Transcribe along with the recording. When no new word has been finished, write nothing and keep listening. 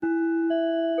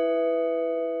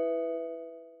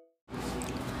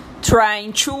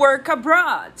Trying to work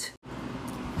abroad.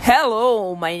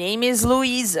 Hello, my name is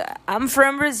Luisa. I'm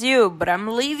from Brazil, but I'm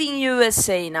living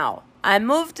USA now. I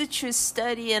moved to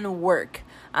study and work.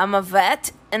 I'm a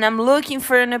vet and I'm looking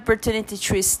for an opportunity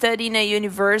to study in a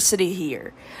university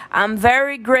here. I'm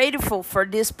very grateful for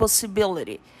this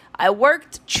possibility. I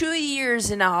worked 2 years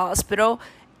in a hospital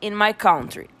in my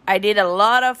country. I did a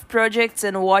lot of projects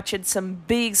and watched some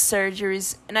big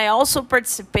surgeries, and I also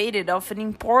participated of an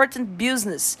important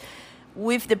business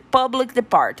with the public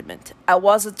department. I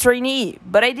was a trainee,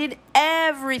 but I did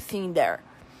everything there.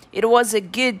 It was a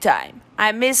good time.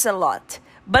 I miss a lot.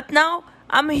 But now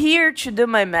I'm here to do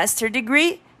my master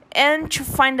degree and to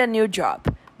find a new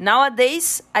job.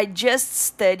 Nowadays, I just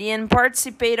study and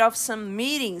participate of some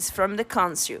meetings from the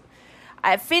council.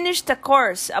 I finished a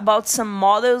course about some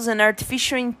models and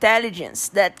artificial intelligence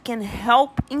that can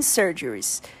help in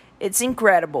surgeries. It's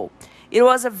incredible. It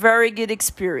was a very good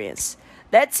experience.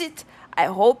 That's it. I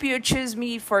hope you choose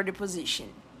me for the position.